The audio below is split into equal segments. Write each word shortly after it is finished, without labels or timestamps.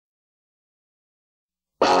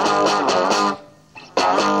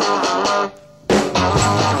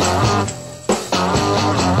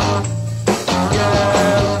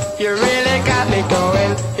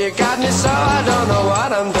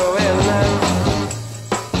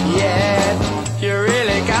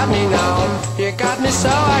so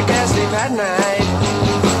I can't sleep at night.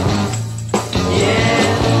 Yeah,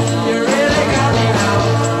 you really got me now.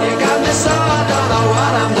 You got me so I don't know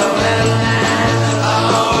what I'm doing.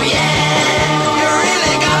 Oh yeah, you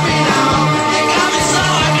really got me now. You got me so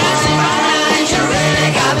I can't sleep at night. You really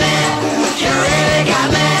got me. You really got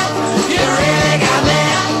me. You really got me.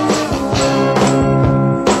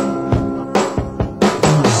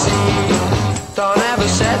 See, don't ever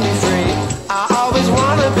set me free. I always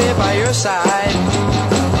wanna be by your side.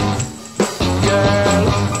 Girl,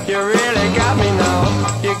 you really got me now.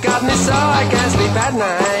 You got me so I can't sleep at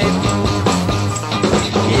night.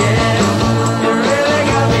 Yeah, you really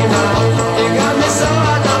got me now. You got me so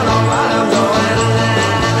I don't know what I'm doing.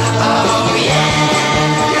 Oh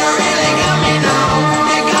yeah, you really got me now.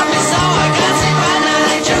 You got me so I can't sleep at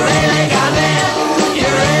night. You really got me. You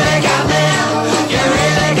really got me. You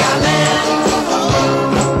really got me.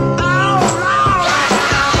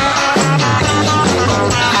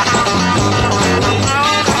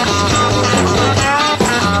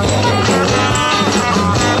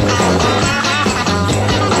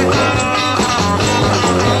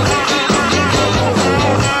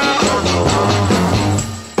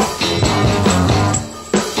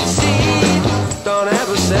 Don't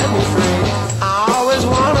ever set me free. I always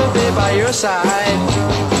wanna be by your side.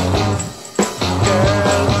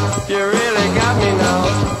 Girl, you really got me now.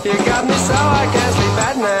 You got me so I can't